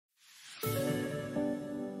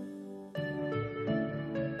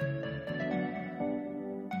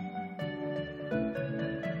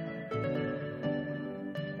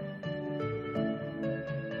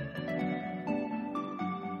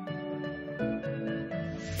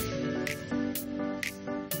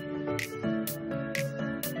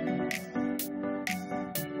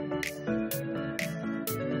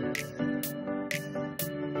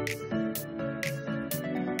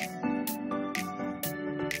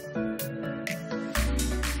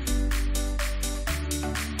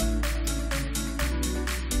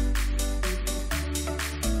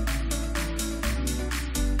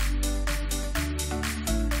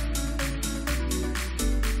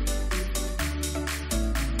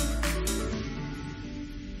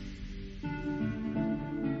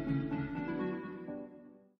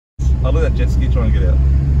I'll let that jet ski try and get out.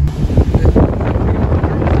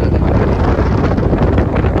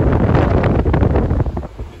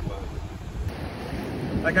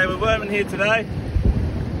 Okay, we're worming here today.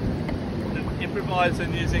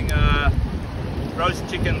 Improvising using roast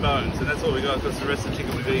chicken bones, and that's all we got because the rest of the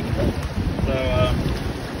chicken we've eaten. So,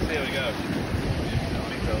 see how we go.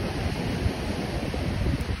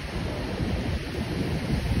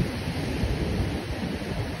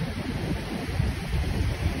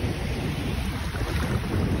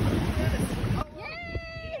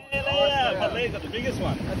 Got the biggest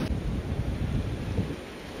one.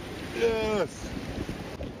 Yes.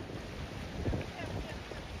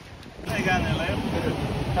 How you going there, Leo?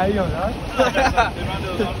 How you going, guys?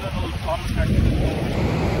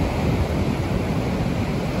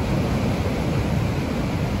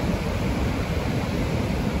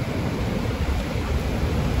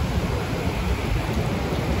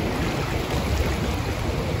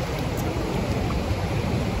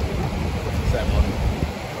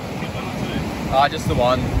 Just the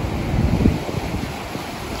one.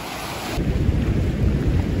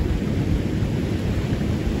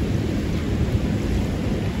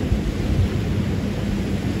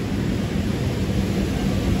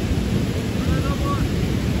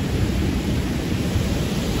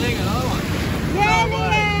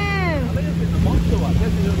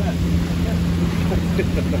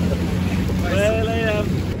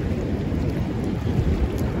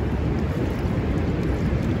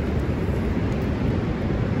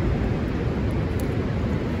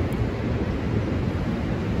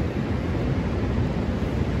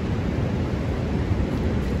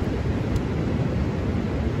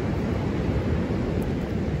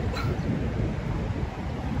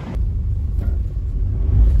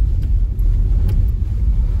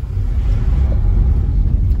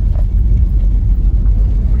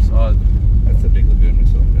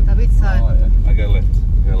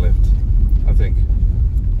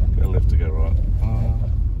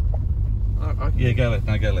 Yeah, go left.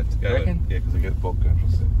 No, go left. Go left. Yeah, because I get bog going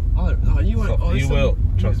across there. Oh, you won't. Oh, you will.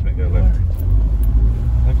 Trust me, go left. I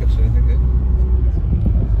don't catch anything there.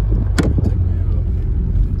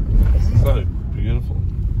 So beautiful.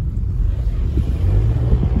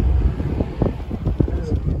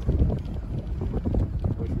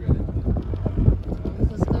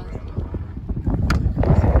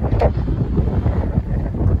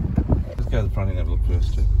 Let's go to the front and have a look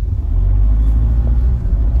first too.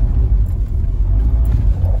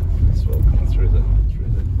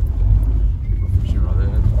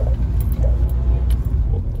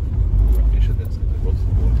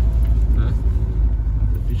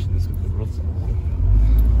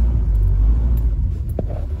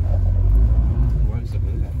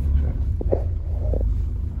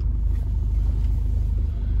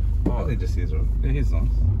 Just he's right. Yeah, he's nice.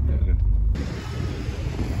 Yeah, good.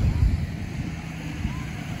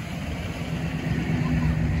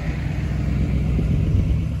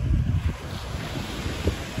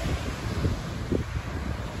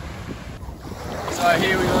 So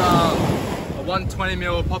here we got a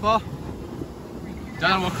 120mm popper. Don't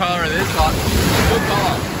know what colour it is, but good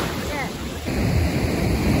colour.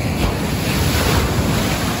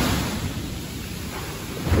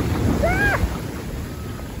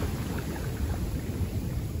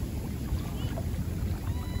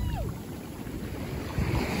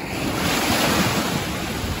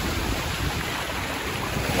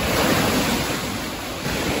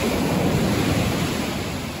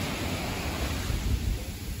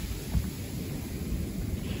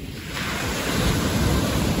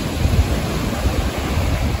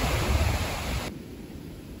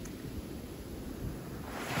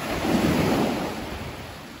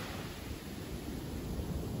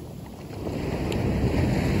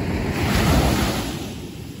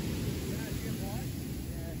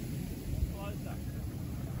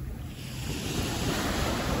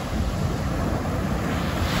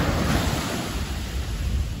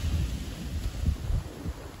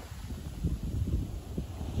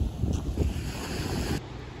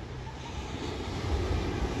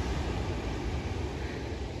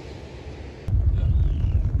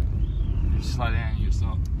 Slow down, you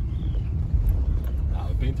stop. No,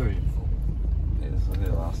 we've been through it before. Yeah, this was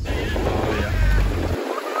the last time. Oh, yeah.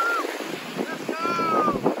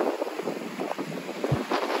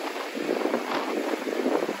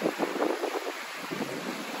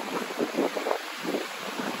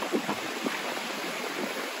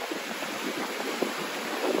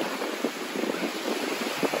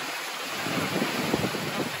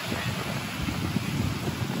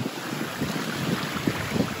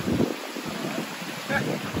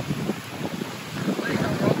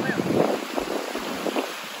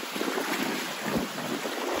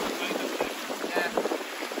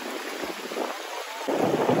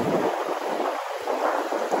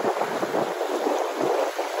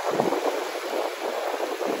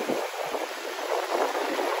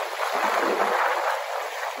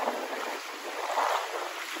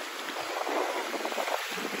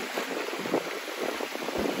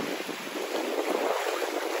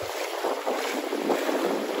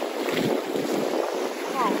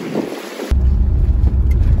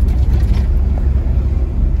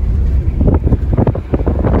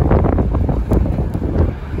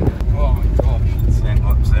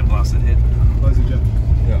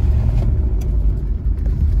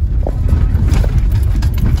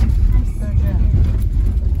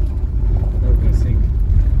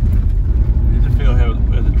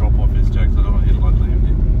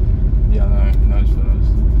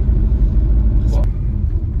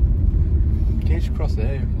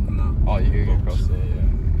 Oh, you can go across there,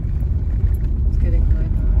 yeah. It's getting close.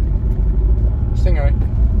 Stingray.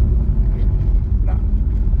 Nah.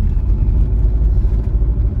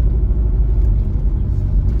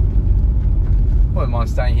 Wouldn't mind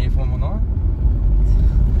staying here for one more night.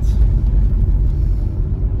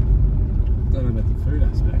 Don't know about the food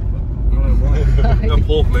aspect, but I don't know why. We've got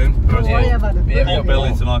pork, Len. Don't worry about the food. Yeah, Pork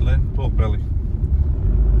belly tonight, Len. Pork belly.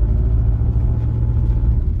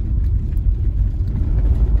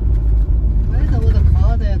 Where's all the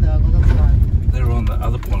car there though? On the side. They were on the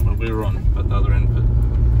other point, but we were on at the other end of it.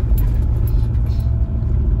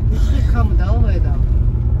 You should come that way though.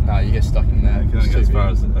 Nah, you get stuck in there. You can only go as far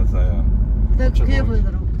as they are. That's careful with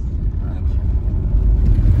the rocks.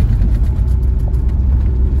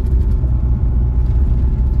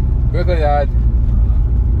 Good yard.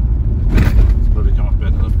 It's probably come up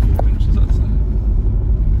about another 4 inches, I'd say.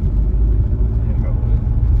 Yeah, probably.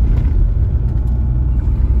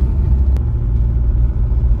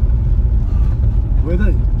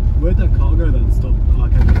 Where'd that car go then? Stop. Oh,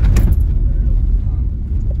 okay.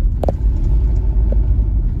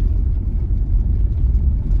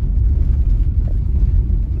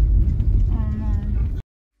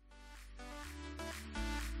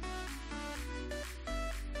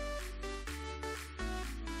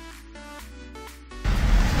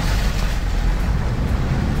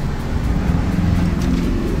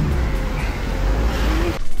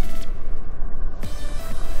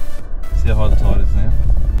 See how high the tide is now?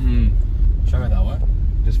 Show me that way.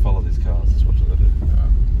 Just follow these cars, just watch what they do.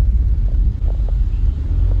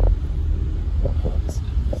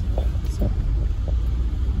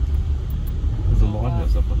 There's a line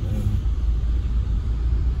goes up on there.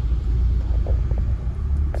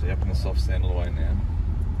 So you're up in the soft sand all the way now.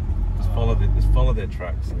 Just follow their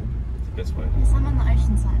tracks. It's the best way. There's some on the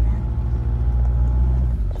ocean side now.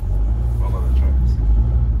 Follow their tracks.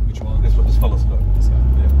 Which one? This one, just follow Scott.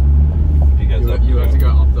 Yeah. If he goes up, You have to go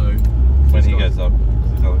up though. when he goes up,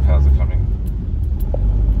 because these other cars are coming.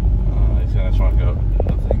 He's going to try and go up, I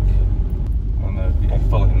think. Oh no, yeah,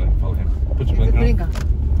 follow him. Put your blinker on. Blinker.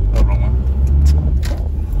 Oh, wrong one.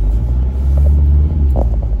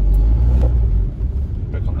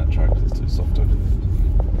 Back on that track, 'cause it's too soft over there.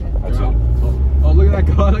 That's it. Oh, look at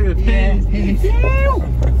that guy, look at the pins.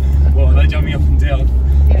 Well, are they jumping up and down?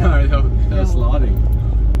 Yeah. No, they're sliding.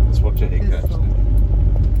 Just watch your head It's catch. soft.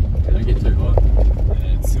 Don't get too hot.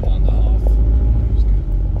 Yeah, it's still 1.5.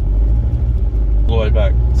 All the way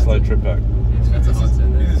back, slow trip back. That's a hot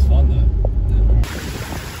send This is fun though.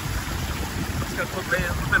 Just going to put a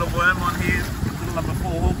little worm on here, little number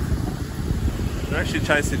 4 hook. We're actually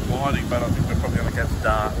chasing whiting, but I think we're probably going to catch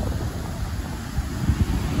dart.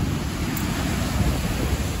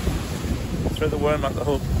 Throw the worm up the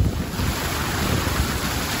hook.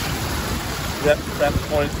 That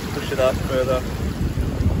point, push it up further.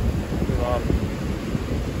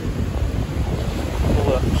 Pull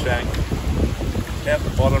the shank out the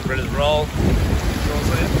bottom, ready to roll. You all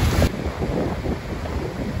see it?